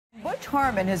Butch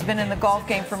Harmon has been in the golf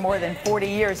game for more than 40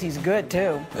 years. He's good,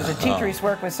 too. As a teacher, he's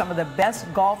worked with some of the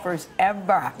best golfers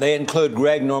ever. They include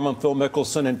Greg Norman, Phil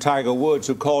Mickelson, and Tiger Woods,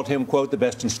 who called him, quote, the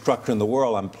best instructor in the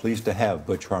world. I'm pleased to have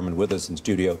Butch Harmon with us in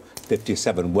Studio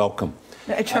 57. Welcome.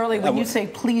 Charlie, when you say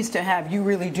pleased to have, you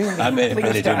really do mean I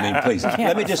really do mean pleased. Yes.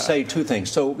 Let me just say two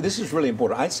things. So this is really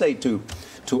important. I say to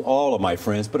all of my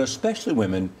friends, but especially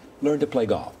women, learn to play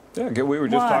golf. Yeah, we were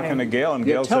just talking to Gayle, and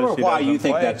Gayle tell says her she why doesn't you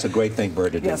think play. that's a great thing for her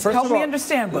to do. Yes, First help of me all,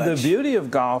 understand, Butch. The beauty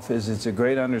of golf is it's a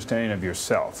great understanding of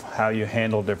yourself, how you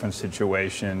handle different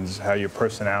situations, how your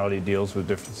personality deals with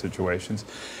different situations.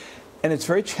 And it's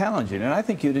very challenging, and I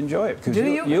think you'd enjoy it because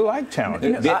you like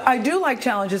challenges. I do like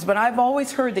challenges, but I've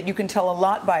always heard that you can tell a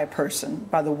lot by a person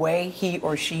by the way he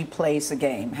or she plays the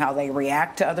game, how they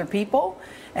react to other people,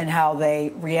 and how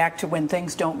they react to when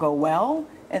things don't go well.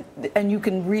 And you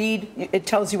can read, it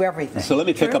tells you everything. So let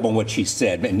me pick up on what she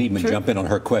said and even jump in on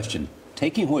her question.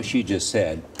 Taking what she just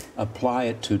said, apply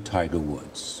it to Tiger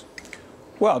Woods.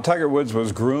 Well, Tiger Woods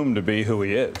was groomed to be who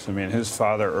he is. I mean, his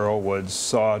father, Earl Woods,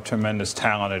 saw tremendous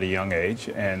talent at a young age,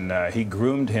 and he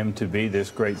groomed him to be this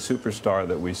great superstar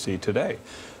that we see today.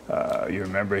 You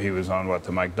remember he was on,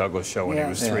 the Mike Douglas show when he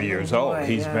was 3 years old.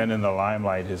 He's been in the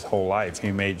limelight his whole life.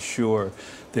 He made sure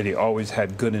that he always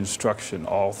had good instruction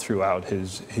all throughout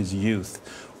his youth,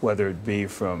 whether it be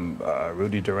from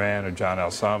Rudy Duran or John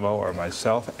Alsamo or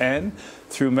myself, and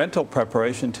through mental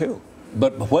preparation, too.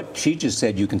 But what she just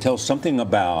said, you can tell something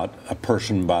about a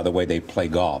person by the way they play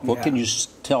golf. What can you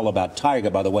tell about Tiger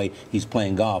by the way he's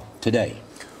playing golf today?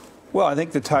 Well, I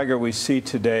think the Tiger we see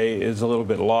today is a little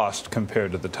bit lost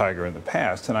compared to the Tiger in the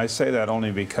past. And I say that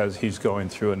only because he's going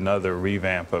through another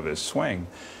revamp of his swing.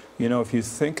 You know, if you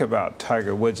think about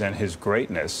Tiger Woods and his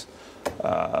greatness,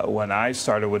 when I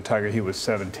started with Tiger, he was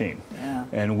 17.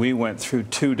 And we went through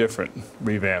two different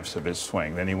revamps of his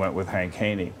swing. Then he went with Hank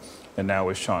Haney, and now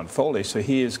with Sean Foley. So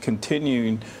he is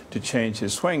continuing to change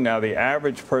his swing. Now, the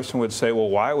average person would say, well,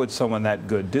 why would someone that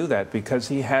good do that? Because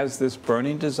he has this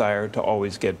burning desire to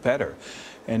always get better.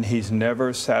 And he's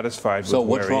never satisfied with where he is.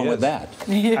 So what's wrong with that?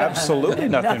 Absolutely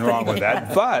nothing wrong with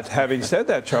that. But having said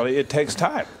that, Charlie, it takes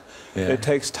time. It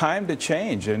takes time to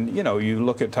change. And, you know, you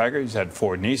look at Tiger, he's had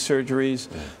 4 knee surgeries.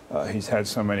 He's had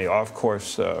so many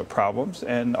off-course problems.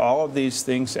 And all of these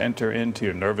things enter into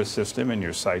your nervous system and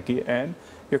your psyche and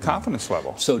your confidence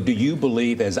level. So do you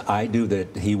believe, as I do,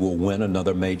 that he will win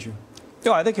another major?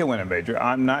 No, I think he'll win a major.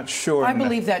 I'm not sure. I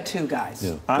believe that too,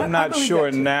 guys. I'm not sure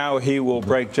now he will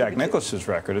break Jack Nicklaus's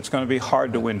record. It's going to be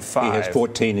hard to win 5. He has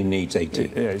 14 and needs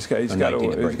 18. Yeah, he's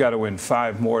got to win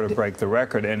 5 more to break the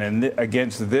record. And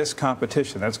against this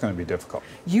competition, that's going to be difficult.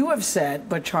 You have said,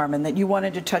 Butch Harmon, that you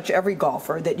wanted to touch every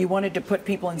golfer, that you wanted to put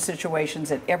people in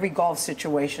situations, at every golf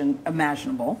situation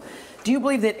imaginable. Do you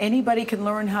believe that anybody can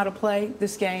learn how to play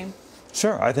this game?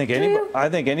 Sure. I think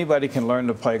anybody can learn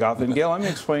to play golf. And Gayle, let me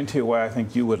explain to you why I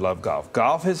think you would love golf.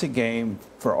 Golf is a game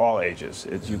for all ages.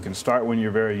 You can start when you're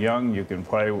very young. You can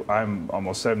play, I'm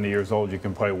almost 70 years old. You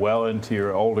can play well into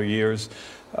your older years.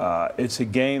 It's a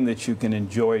game that you can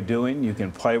enjoy doing. You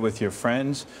can play with your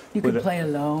friends. You can play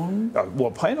alone. Well,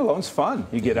 playing alone's fun.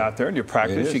 You get out there and you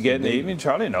practice. You get in the evening.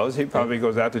 Charlie knows. He probably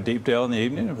goes out to Deepdale in the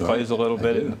evening and plays a little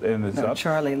bit in the stuff.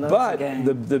 Charlie loves the game.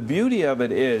 But the beauty of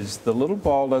it is the little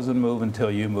ball doesn't move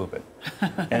until you move it.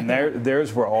 And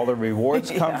there's where all the rewards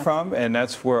come from, and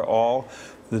that's where all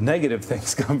the negative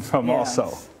things come from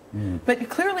also. But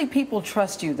clearly people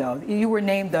trust you, though. You were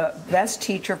named the best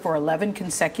teacher for 11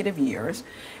 consecutive years.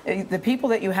 The people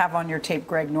that you have on your tape,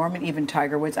 Greg Norman, even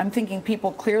Tiger Woods, I'm thinking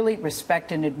people clearly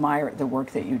respect and admire the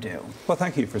work that you do. Well,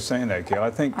 thank you for saying that, Gayle.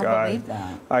 I think I believe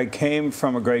that. I came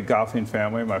from a great golfing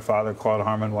family. My father, Claude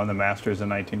Harmon, won the Masters in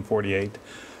 1948.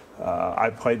 I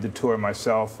played the tour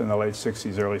myself in the late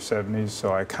 60s, early 70s,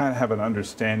 so I kind of have an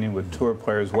understanding with tour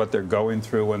players what they're going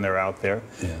through when they're out there,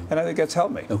 and I think that's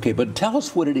helped me. Okay, but tell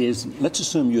us what it is. Let's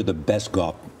assume you're the best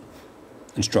golf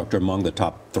instructor among the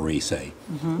top 3, say.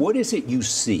 What is it you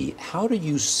see? How do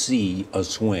you see a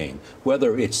swing,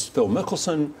 whether it's Phil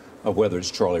Mickelson or whether it's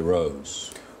Charlie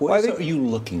Rose? What are you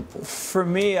looking for? For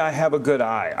me, I have a good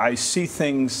eye. I see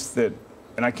things that,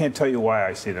 and I can't tell you why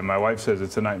I see them. My wife says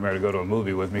it's a nightmare to go to a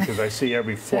movie with me because I see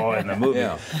every flaw in the movie.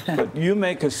 But you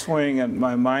make a swing and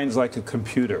my mind's like a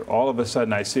computer. All of a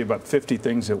sudden I see about 50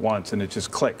 things at once and it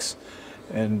just clicks.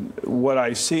 And what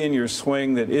I see in your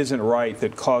swing that isn't right,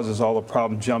 that causes all the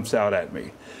problem, jumps out at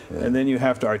me. And then you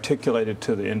have to articulate it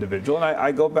to the individual. And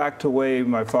I go back to the way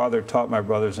my father taught my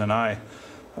brothers and I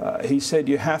He said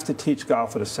you have to teach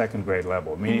golf at a second grade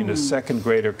level, meaning the second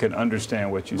grader can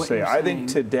understand what you say. I think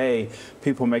today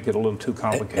people make it a little too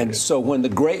complicated. And so when the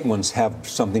great ones have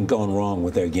something going wrong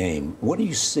with their game, what do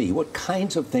you see? What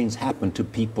kinds of things happen to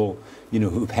people, you know,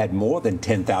 who've had more than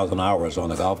 10,000 hours on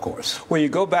the golf course? Well, you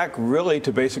go back really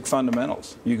to basic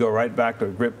fundamentals. You go right back to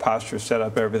grip, posture,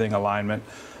 setup, everything, alignment.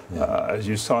 As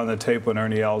you saw on the tape when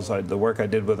Ernie Els, the work I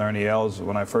did with Ernie Els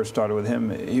when I first started with him,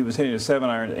 he was hitting a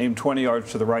 7-iron, aimed 20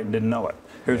 yards to the right and didn't know it.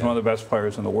 Here's one of the best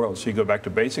players in the world. So you go back to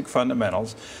basic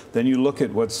fundamentals, then you look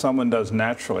at what someone does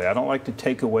naturally. I don't like to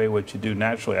take away what you do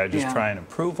naturally. I just try and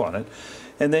improve on it.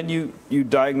 And then you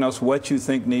diagnose what you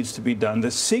think needs to be done.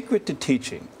 The secret to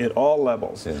teaching at all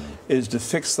levels is to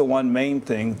fix the one main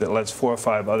thing that lets 4 or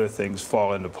 5 other things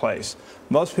fall into place.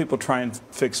 Most people try and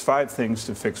fix 5 things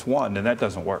to fix one, and that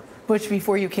doesn't work. Butch,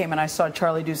 before you came in, I saw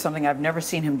Charlie do something I've never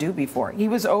seen him do before. He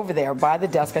was over there by the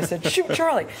desk. I said, shoot,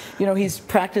 Charlie. You know, he's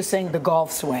practicing the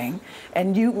golf swing.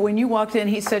 And when you walked in,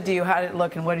 he said to you, how did it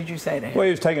look, and what did you say to him? Well,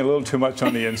 he was taking a little too much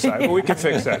on the inside, but we can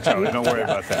fix that, Charlie. Don't worry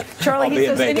about that. Charlie, he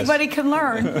says anybody can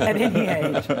learn at any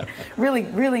age. Really,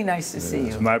 really nice to see you.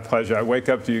 It's my pleasure. I wake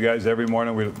up to you guys every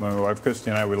morning. My wife, Christy,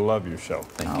 and I, we love your show.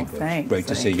 Thank you, Butch. Thanks. Great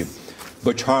to see you.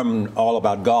 Butch Harmon, All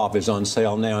About Golf, is on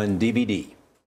sale now in DVD.